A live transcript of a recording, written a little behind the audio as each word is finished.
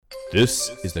This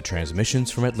is the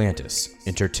Transmissions from Atlantis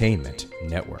Entertainment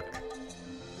Network.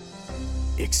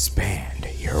 Expand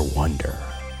your wonder.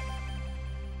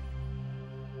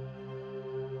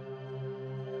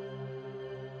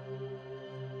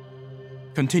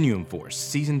 Continuum Force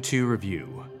Season 2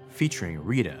 Review, featuring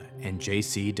Rita and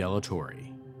JC Della Torre.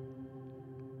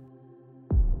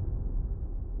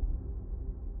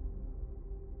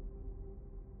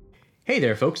 Hey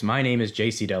there, folks. My name is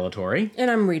JC Della Torre.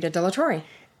 And I'm Rita Della Torre.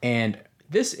 And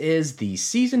this is the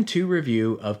Season 2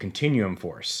 review of Continuum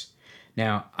Force.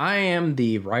 Now, I am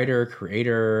the writer,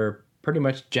 creator, pretty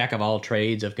much jack of all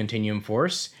trades of Continuum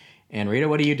Force. And Rita,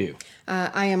 what do you do?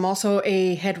 I am also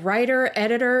a head writer,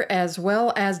 editor, as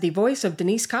well as the voice of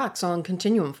Denise Cox on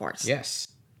Continuum Force. Yes.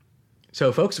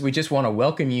 So, folks, we just want to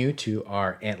welcome you to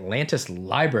our Atlantis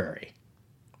library.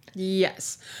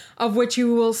 Yes, of which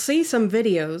you will see some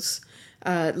videos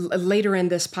later in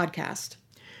this podcast.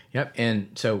 Yep, and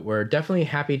so we're definitely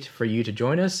happy for you to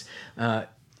join us.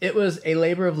 It was a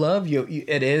labor of love.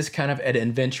 It is kind of an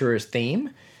adventurous theme.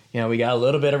 You know, we got a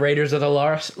little bit of Raiders of the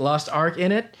Lost Ark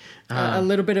in it. A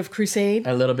little bit of Crusade.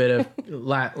 A little bit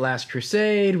of Last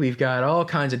Crusade. We've got all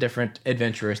kinds of different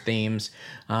adventurous themes.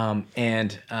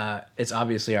 And it's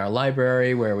obviously our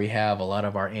library where we have a lot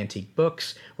of our antique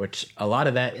books, which a lot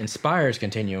of that inspires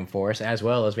Continuum Force, as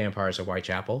well as Vampires of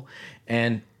Whitechapel.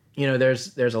 And, you know,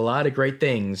 there's a lot of great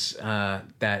things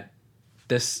that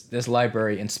this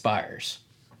library inspires,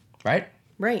 right?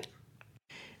 Right.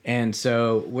 And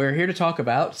so we're here to talk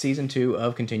about Season 2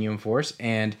 of Continuum Force,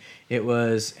 and it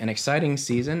was an exciting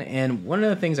season. And one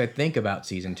of the things I think about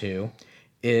Season 2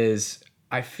 is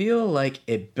I feel like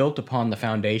it built upon the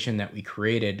foundation that we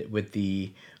created with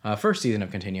the first season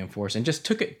of Continuum Force and just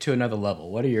took it to another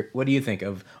level. What do you think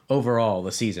of overall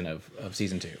the season of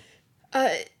Season 2?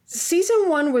 Season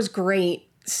 1 was great.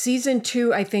 Season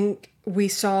 2, I think we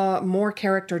saw more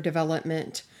character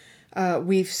development.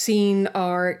 We've seen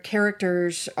our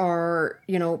characters are,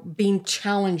 being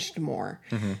challenged more,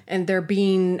 and they're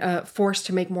being forced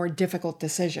to make more difficult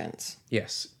decisions.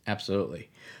 Yes, absolutely.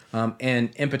 And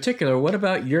in particular, what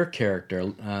about your character,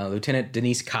 Lieutenant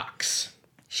Denise Cox?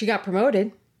 She got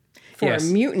promoted for a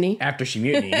mutiny. After she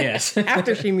mutinied, yes.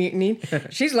 After she mutinied.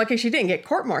 She's lucky she didn't get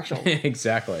court-martialed.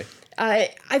 Exactly.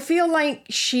 I feel like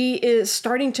she is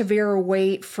starting to veer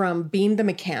away from being the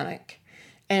mechanic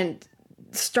and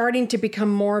starting to become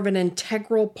more of an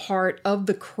integral part of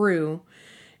the crew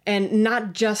and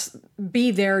not just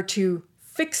be there to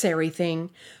fix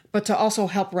everything, but to also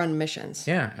help run missions.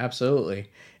 Yeah, absolutely.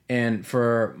 And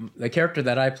for the character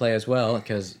that I play as well,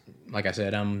 because like I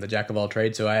said, I'm the jack of all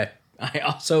trades, so I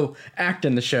also act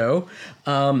in the show.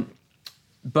 Buzz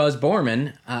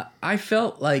Borman, I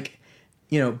felt like,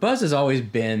 Buzz has always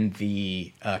been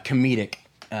the comedic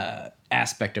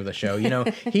aspect of the show.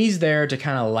 He's there to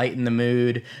kind of lighten the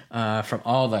mood from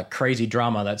all the crazy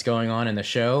drama that's going on in the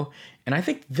show. And I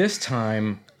think this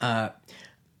time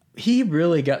he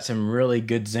really got some really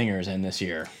good zingers in this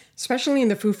year. Especially in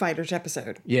the Foo Fighters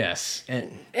episode. Yes.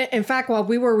 In fact, while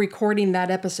we were recording that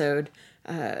episode,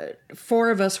 4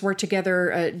 of us were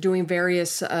together doing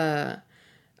various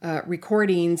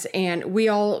recordings, and we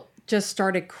all just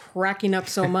started cracking up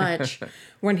so much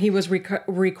when he was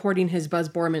recording his Buzz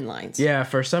Borman lines. Yeah,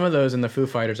 for some of those in the Foo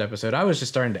Fighters episode, I was just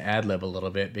starting to ad-lib a little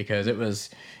bit because it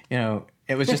was,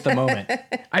 it was just the moment.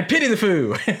 I pity the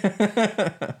Foo.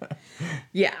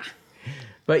 Yeah.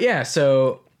 But yeah,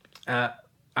 so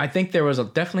I think there was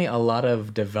definitely a lot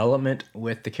of development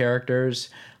with the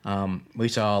characters. We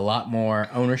saw a lot more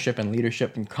ownership and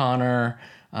leadership from Connor.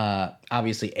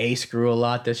 Obviously, Ace grew a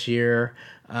lot this year.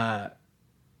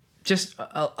 Just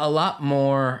a lot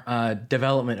more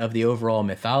development of the overall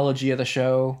mythology of the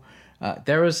show.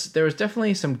 There was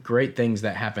definitely some great things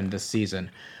that happened this season.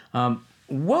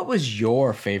 What was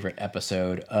your favorite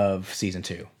episode of Season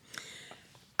 2?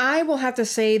 I will have to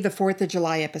say the 4th of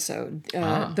July episode,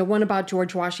 the one about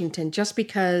George Washington, just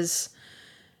because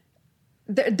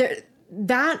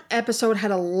that episode had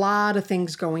a lot of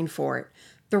things going for it.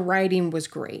 The writing was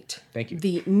great. Thank you.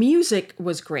 The music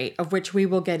was great, of which we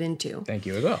will get into. Thank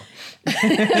you as well.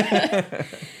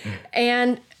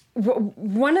 And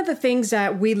one of the things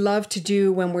that we love to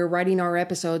do when we're writing our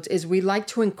episodes is we like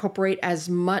to incorporate as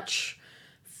much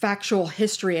factual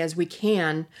history as we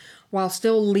can while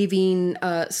still leaving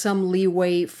some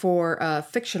leeway for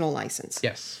fictional license.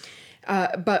 Yes.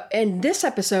 But in this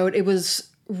episode, it was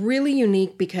really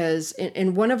unique because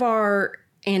in one of our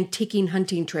antiquing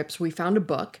hunting trips, we found a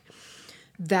book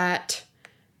that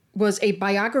was a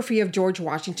biography of George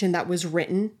Washington that was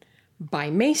written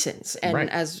by Masons. And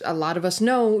as a lot of us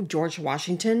know, George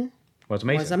Washington was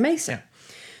a Mason. Yeah.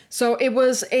 So it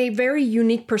was a very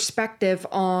unique perspective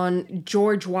on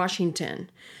George Washington.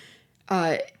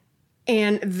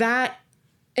 And that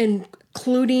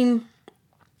including,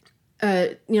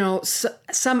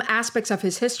 some aspects of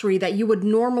his history that you would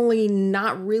normally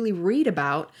not really read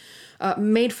about,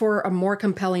 made for a more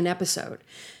compelling episode.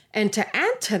 And to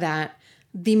add to that,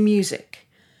 the music.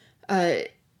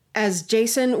 As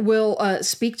Jason will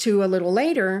speak to a little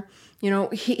later,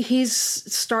 he's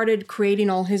started creating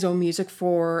all his own music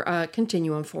for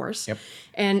Continuum Force. Yep.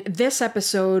 And this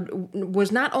episode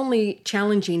was not only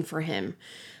challenging for him,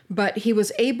 but he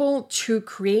was able to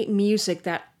create music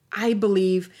that I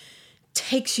believe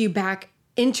takes you back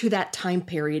into that time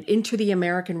period, into the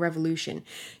American Revolution.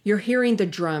 You're hearing the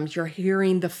drums, you're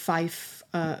hearing the fife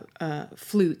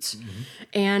flutes,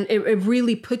 and it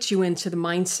really puts you into the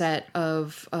mindset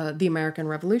of the American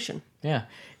Revolution. Yeah,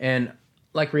 and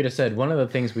like Rita said, one of the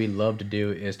things we love to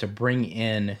do is to bring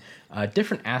in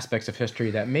different aspects of history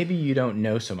that maybe you don't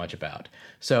know so much about.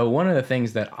 So one of the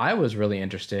things that I was really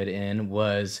interested in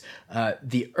was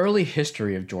the early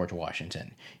history of George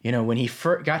Washington. When he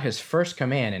got his first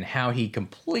command and how he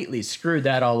completely screwed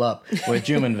that all up with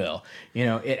Jumonville.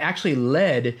 It actually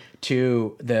led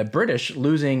to the British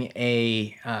losing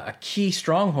a key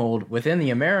stronghold within the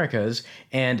Americas,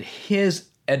 and his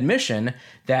admission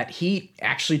that he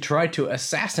actually tried to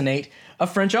assassinate a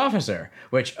French officer,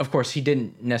 which of course he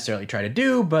didn't necessarily try to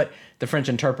do, but the French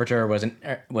interpreter was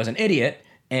an idiot,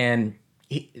 and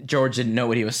George didn't know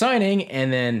what he was signing,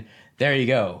 and then there you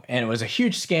go. And it was a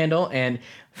huge scandal, and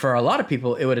for a lot of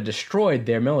people it would have destroyed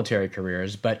their military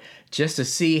careers, but just to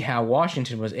see how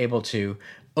Washington was able to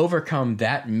overcome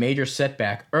that major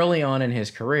setback early on in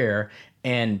his career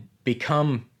and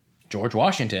become George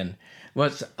Washington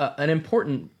was an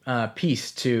important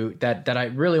piece to that I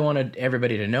really wanted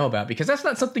everybody to know about, because that's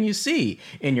not something you see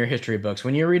in your history books.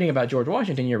 When you're reading about George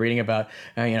Washington, you're reading about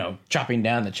chopping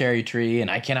down the cherry tree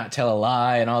and I cannot tell a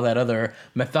lie and all that other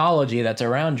mythology that's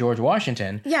around George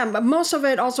Washington. Yeah, but most of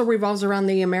it also revolves around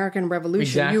the American Revolution.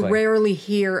 Exactly. You rarely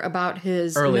hear about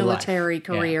his early military life.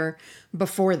 career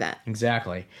before that.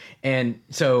 Exactly. And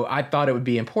so I thought it would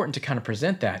be important to kind of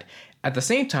present that. At the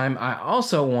same time, I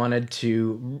also wanted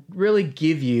to really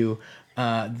give you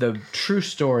the true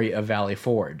story of Valley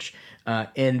Forge,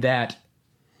 in that,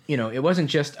 it wasn't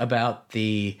just about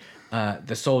the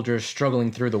soldiers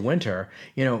struggling through the winter.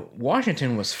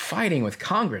 Washington was fighting with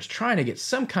Congress, trying to get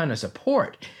some kind of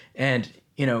support, and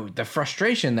the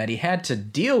frustration that he had to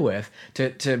deal with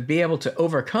to be able to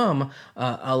overcome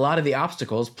a lot of the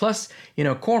obstacles. Plus,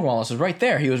 Cornwallis was right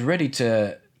there; he was ready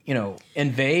to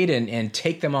invade and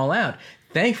take them all out.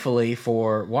 Thankfully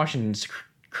for Washington's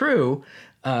crew,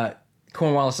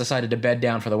 Cornwallis decided to bed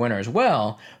down for the winter as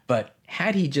well. But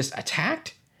had he just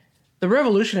attacked, the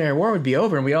Revolutionary War would be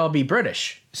over and we'd all be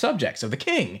British subjects of the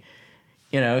king.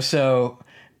 So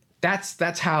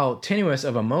that's how tenuous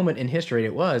of a moment in history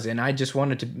it was. And I just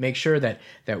wanted to make sure that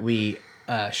we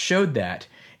showed that.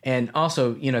 And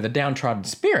also, the downtrodden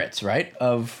spirits, right?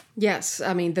 Yes,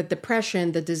 I mean, the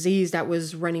depression, the disease that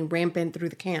was running rampant through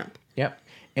the camp. Yep.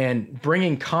 And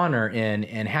bringing Connor in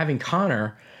and having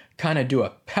Connor kind of do a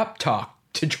pep talk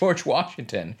to George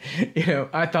Washington,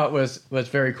 I thought was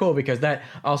very cool, because that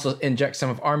also injects some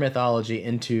of our mythology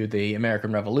into the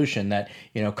American Revolution, that,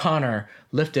 Connor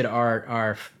lifted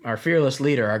our fearless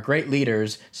leader, our great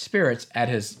leader's spirits at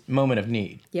his moment of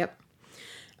need. Yep.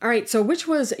 All right, so which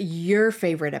was your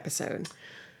favorite episode?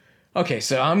 Okay,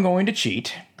 so I'm going to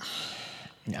cheat.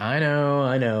 I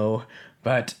know,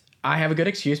 but I have a good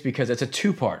excuse because it's a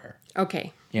two-parter.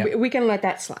 Okay, Yep. We can let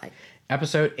that slide.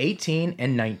 Episode 18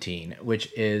 and 19,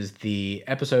 which is the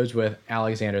episodes with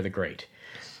Alexander the Great.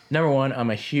 Number one, I'm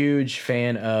a huge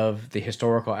fan of the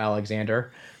historical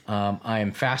Alexander. I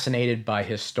am fascinated by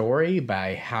his story,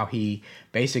 by how he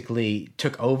basically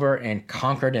took over and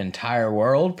conquered an entire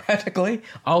world, practically,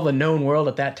 all the known world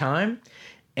at that time.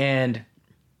 And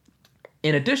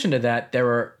in addition to that, there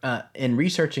were, in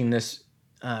researching this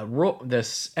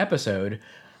episode,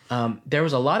 there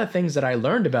was a lot of things that I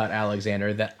learned about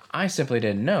Alexander that I simply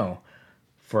didn't know.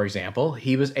 For example,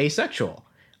 he was asexual.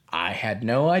 I had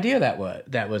no idea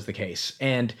that was the case.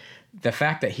 And the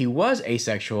fact that he was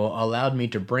asexual allowed me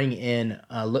to bring in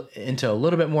into a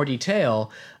little bit more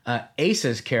detail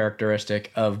Ace's characteristic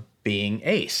of being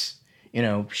Ace.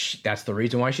 That's the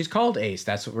reason why she's called Ace.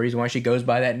 That's the reason why she goes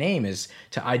by that name, is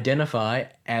to identify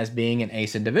as being an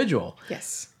Ace individual.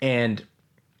 Yes. And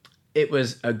it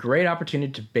was a great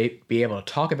opportunity to be able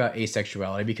to talk about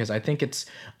asexuality, because I think it's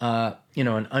an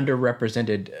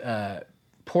underrepresented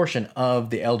portion of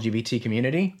the LGBT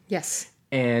community. Yes.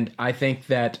 And I think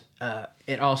that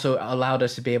it also allowed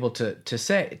us to be able to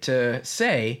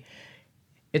say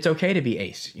it's okay to be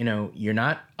Ace. You know, you're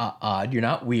not odd, you're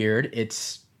not weird.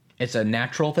 It's a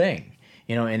natural thing.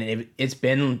 You know, and it's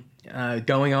been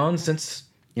going on since,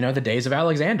 you know, the days of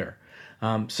Alexander.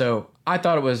 So I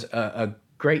thought it was a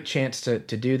great chance to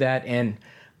do that. And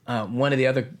one of the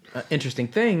other interesting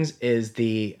things is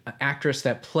the actress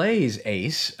that plays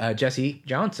Ace, Jessie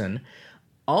Johnson,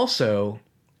 also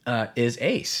is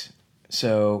Ace.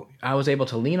 So I was able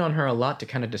to lean on her a lot to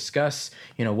kind of discuss,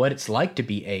 you know, what it's like to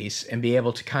be Ace and be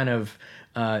able to kind of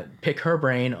pick her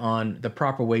brain on the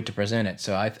proper way to present it.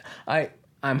 So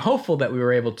I'm hopeful that we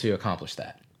were able to accomplish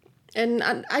that. And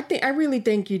I really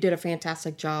think you did a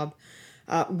fantastic job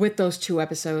with those 2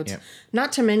 episodes. Yep.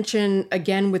 Not to mention,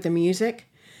 again, with the music,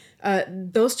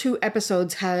 those 2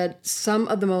 episodes had some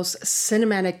of the most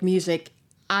cinematic music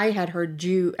I had heard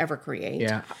you ever create.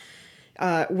 Yeah.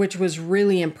 Which was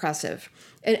really impressive.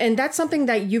 And that's something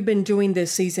that you've been doing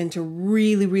this season to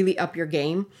really, really up your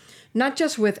game. Not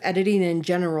just with editing in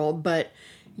general, but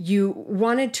you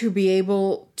wanted to be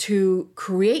able to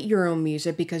create your own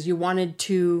music because you wanted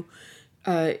to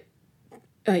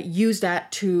use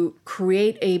that to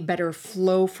create a better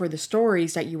flow for the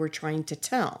stories that you were trying to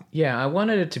tell. Yeah, I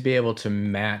wanted it to be able to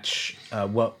match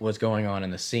what was going on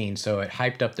in the scene. So it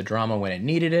hyped up the drama when it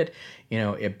needed it. You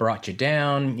know, it brought you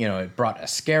down. You know, it brought a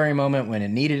scary moment when it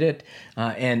needed it.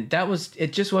 And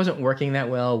it just wasn't working that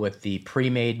well with the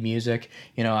pre-made music.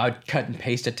 You know, I'd cut and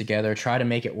paste it together, try to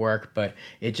make it work, but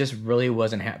it just really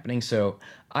wasn't happening. So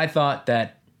I thought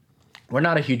that we're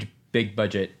not a huge big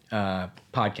budget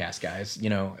podcast, guys. You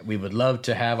know, we would love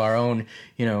to have our own,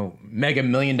 you know, mega $1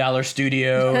 million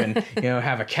studio and, you know,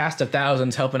 have a cast of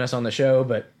thousands helping us on the show,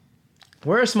 but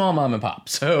we're a small mom and pop.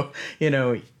 So, you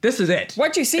know, this is it.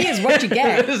 What you see is what you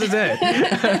get. This is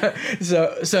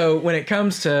it. So when it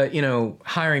comes to, you know,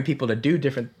 hiring people to do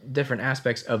different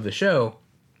aspects of the show,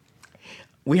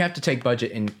 we have to take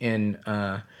budget in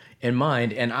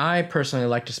mind. And I personally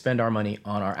like to spend our money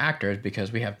on our actors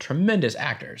because we have tremendous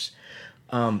actors.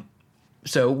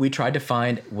 So we tried to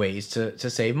find ways to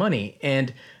save money.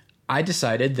 And I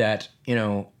decided that, you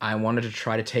know, I wanted to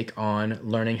try to take on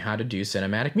learning how to do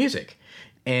cinematic music.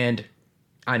 And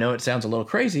I know it sounds a little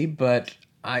crazy, but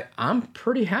I'm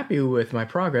pretty happy with my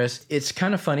progress. It's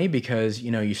kind of funny because, you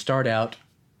know, you start out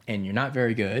and you're not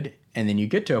very good, and then you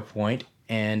get to a point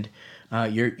and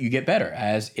you get better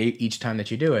as each time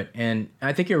that you do it. And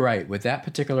I think you're right with that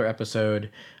particular episode,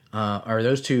 or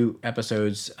those 2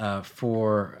 episodes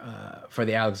for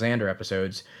the Alexander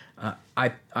episodes.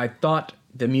 I thought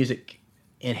the music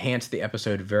enhanced the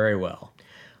episode very well.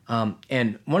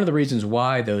 And one of the reasons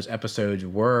why those episodes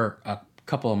were a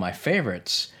couple of my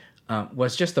favorites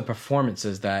was just the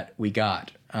performances that we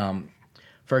got.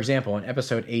 For example, in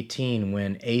episode 18,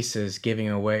 when Ace is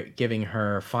giving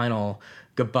her final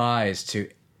goodbyes to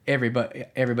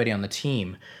everybody on the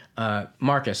team,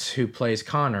 Marcus, who plays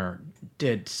Connor,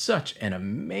 did such an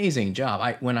amazing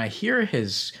job. When I hear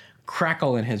his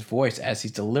crackle in his voice as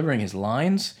he's delivering his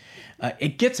lines,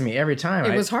 it gets me every time.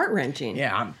 It was heart-wrenching.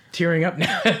 Yeah, I'm tearing up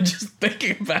now just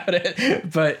thinking about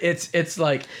it. But it's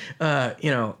like,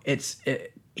 you know,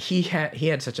 he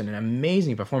had such an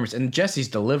amazing performance, and Jesse's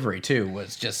delivery too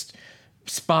was just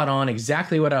spot on,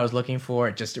 exactly what I was looking for.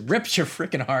 It just rips your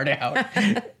freaking heart out.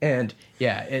 And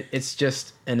yeah, it's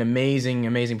just an amazing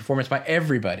performance by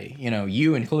everybody, you know,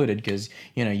 you included, because,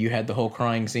 you know, you had the whole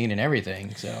crying scene and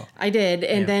everything. So I did.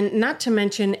 And then, not to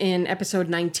mention, in episode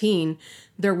 19,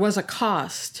 there was a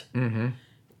cost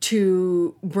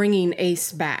to bringing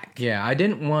Ace back. Yeah, I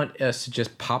didn't want us to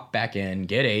just pop back in,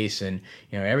 get Ace, and,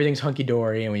 you know, everything's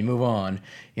hunky-dory and we move on.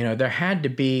 You know, there had to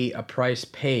be a price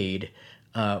paid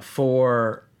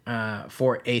for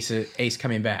Ace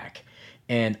coming back.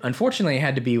 And unfortunately, it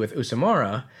had to be with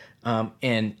Usamara.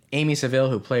 And Amy Seville,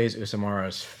 who plays Usamara,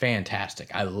 is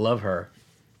fantastic. I love her.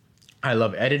 I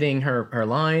love editing her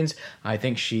lines. I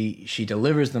think she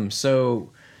delivers them so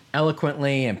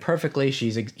eloquently and perfectly.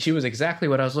 She was exactly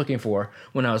what I was looking for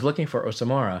when I was looking for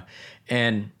Usamara.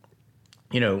 And,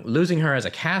 you know, losing her as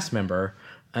a cast member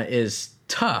is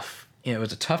tough. You know, it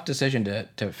was a tough decision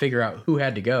to figure out who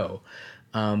had to go.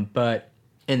 But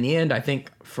in the end, I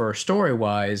think for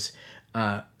story-wise,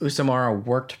 Usamara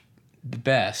worked the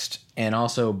best and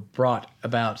also brought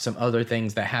about some other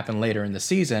things that happened later in the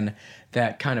season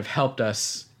that kind of helped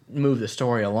us move the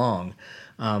story along.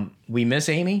 We miss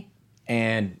Amy,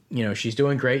 and, you know, she's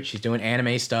doing great. She's doing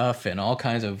anime stuff and all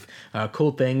kinds of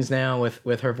cool things now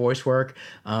with her voice work.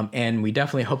 And we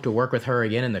definitely hope to work with her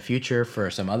again in the future for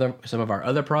some of our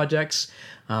other projects.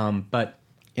 But,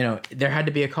 you know, there had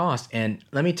to be a cost. And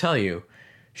let me tell you,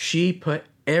 she put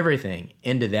everything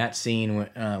into that scene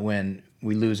when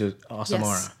we lose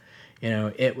Osamara.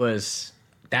 Yes.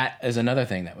 That is another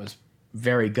thing that was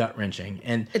very gut-wrenching.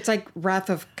 And it's like Wrath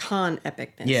of Khan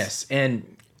epicness. Yes,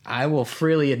 and I will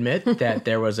freely admit that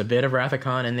there was a bit of Wrath of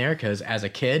Khan in there, because as a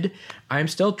kid, I'm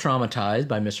still traumatized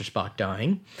by Mr. Spock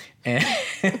dying. And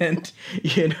it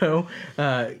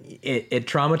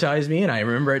traumatized me, and I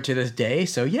remember it to this day.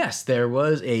 So yes, there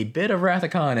was a bit of Wrath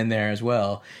of Khan in there as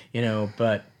well,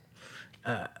 but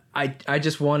I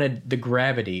just wanted the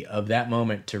gravity of that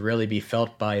moment to really be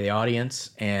felt by the audience,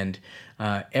 and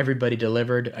everybody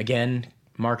delivered. Again,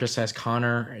 Marcus as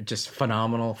Connor, just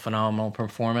phenomenal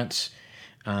performance.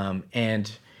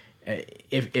 And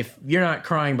if you're not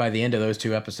crying by the end of those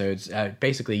 2 episodes,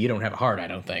 basically you don't have a heart, I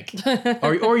don't think,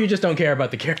 or you just don't care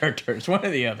about the characters, one or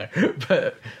the other.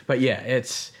 But yeah,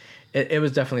 it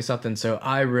was definitely something. So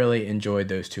I really enjoyed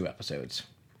those 2 episodes.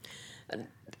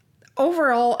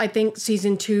 Overall, I think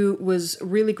season 2 was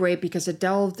really great because it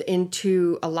delved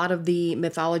into a lot of the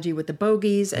mythology with the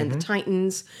Bogies and the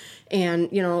Titans. And,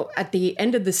 at the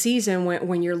end of the season,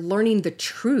 when you're learning the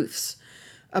truths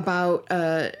about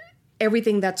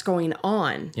everything that's going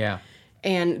on. Yeah.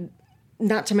 And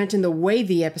not to mention the way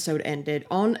the episode ended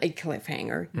on a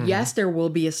cliffhanger. Yes, there will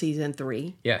be a season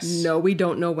 3. Yes. No, we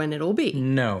don't know when it'll be.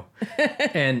 No.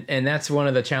 and that's one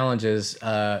of the challenges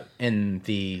in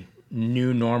the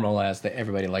new normal, as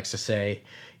everybody likes to say.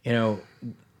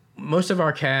 Most of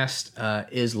our cast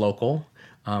is local.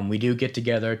 We do get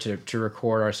together to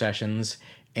record our sessions,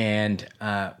 and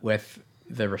with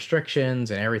the restrictions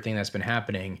and everything that's been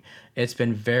happening, it's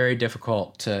been very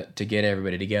difficult to get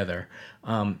everybody together.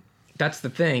 That's the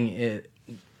thing.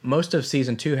 Most of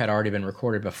season 2 had already been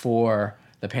recorded before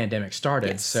the pandemic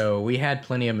started. Yes. So we had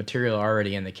plenty of material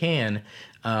already in the can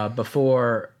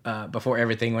before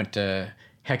everything went to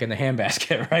heck in the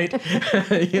handbasket, right?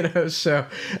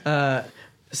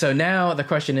 So now the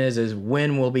question is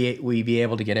when will we be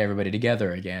able to get everybody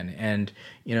together again? And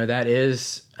that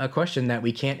is a question that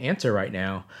we can't answer right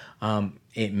now.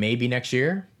 It may be next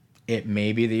year. It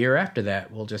may be the year after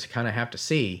that. We'll just kind of have to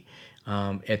see.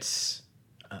 It's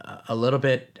a little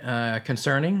bit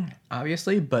concerning,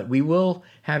 obviously, but we will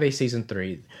have a season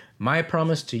 3. My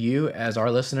promise to you, as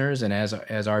our listeners and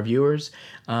as our viewers,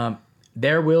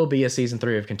 there will be a season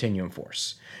 3 of Continuum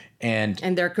Force. And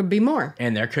there could be more.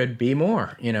 And there could be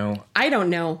more, I don't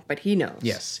know, but he knows.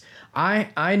 Yes.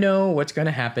 I know what's going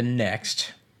to happen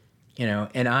next,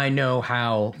 and I know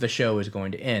how the show is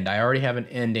going to end. I already have an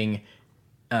ending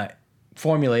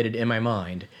formulated in my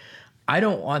mind. I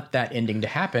don't want that ending to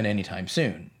happen anytime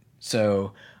soon.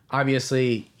 So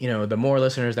obviously, the more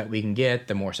listeners that we can get,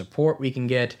 the more support we can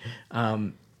get,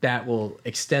 that will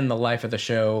extend the life of the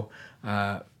show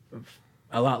a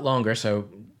lot longer. So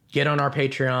get on our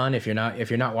Patreon. If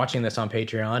you're not watching this on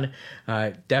Patreon,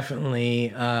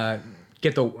 definitely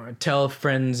tell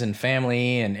friends and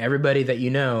family and everybody that you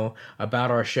know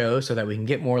about our show, so that we can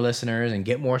get more listeners and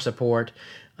get more support.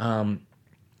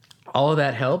 All of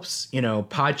that helps.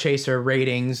 Podchaser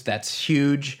ratings, that's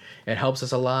huge. It helps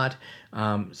us a lot.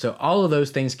 So all of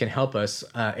those things can help us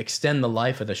extend the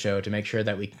life of the show to make sure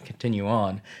that we can continue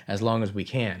on as long as we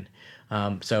can.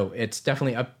 So it's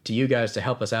definitely up to you guys to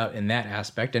help us out in that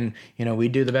aspect. And, we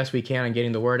do the best we can on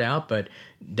getting the word out, but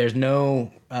there's no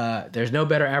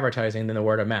better advertising than the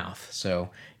word of mouth. So,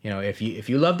 if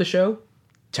you love the show,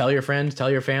 tell your friends, tell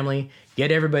your family,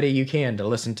 get everybody you can to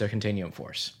listen to Continuum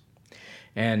Force.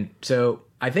 And so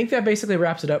I think that basically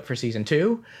wraps it up for season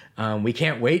 2. We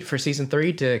can't wait for season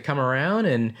 3 to come around.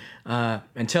 And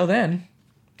until then,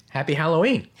 happy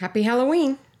Halloween. Happy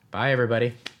Halloween. Bye,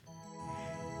 everybody.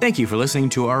 Thank you for listening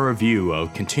to our review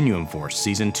of Continuum Force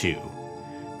Season 2.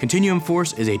 Continuum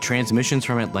Force is a Transmissions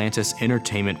from Atlantis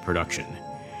entertainment production.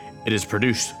 It is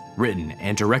produced, written,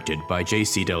 and directed by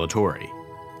J.C. Della Torre.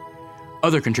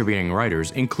 Other contributing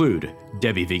writers include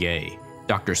Debbie Vigay,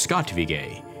 Dr. Scott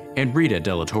Vigay, and Rita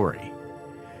Della Torre.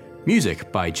 Music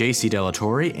by J.C. Della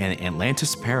Torre and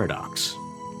Atlantis Paradox.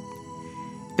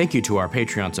 Thank you to our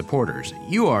Patreon supporters.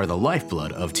 You are the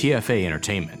lifeblood of TFA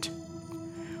Entertainment.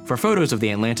 For photos of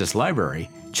the Atlantis Library,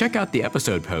 check out the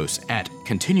episode posts at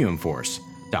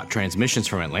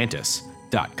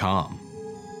continuumforce.transmissionsfromatlantis.com.